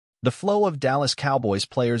The flow of Dallas Cowboys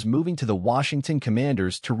players moving to the Washington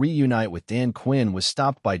Commanders to reunite with Dan Quinn was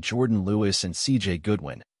stopped by Jourdan and CJ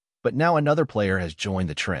Goodwin, but now another player has joined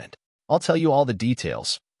the trend. I'll tell you all the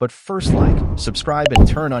details, but first subscribe and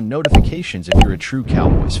turn on notifications if you're a true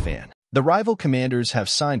Cowboys fan. The rival Commanders have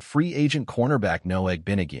signed free agent cornerback Noah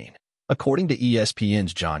Igbinoghene, according to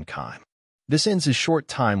ESPN's Keim. This ends his short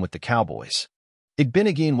time with the Cowboys.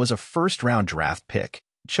 Igbinoghene was a first-round draft pick,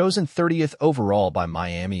 chosen 30th overall by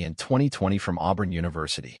Miami in 2020 from Auburn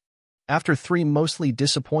University. After 3 mostly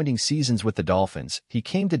disappointing seasons with the Dolphins, he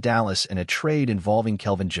came to Dallas in a trade involving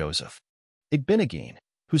Kelvin Joseph. Igbinoghene,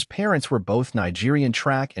 whose parents were both Nigerian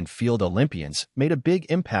track and field Olympians, made a big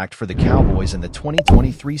impact for the Cowboys in the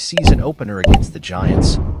 2023 season opener against the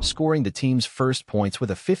Giants, scoring the team's first points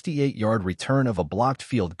with a 58-yard return of a blocked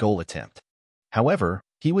field goal attempt. However,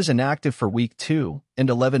 he was inactive for Week 2 and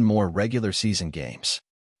 11 more regular season games.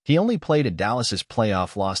 He only played in Dallas's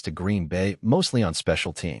playoff loss to Green Bay, mostly on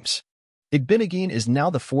special teams. Igbinoghene is now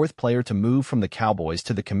the 4th player to move from the Cowboys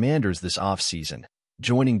to the Commanders this offseason,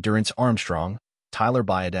 joining Durrance Armstrong, Tyler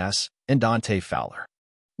Biadasz, and Dante Fowler.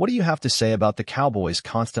 What do you have to say about the Cowboys'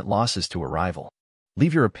 constant losses to a rival?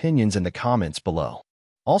 Leave your opinions in the comments below.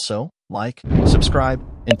 Also, subscribe,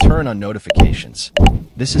 and turn on notifications.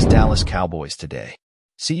 This is Dallas Cowboys Today.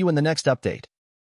 See you in the next update.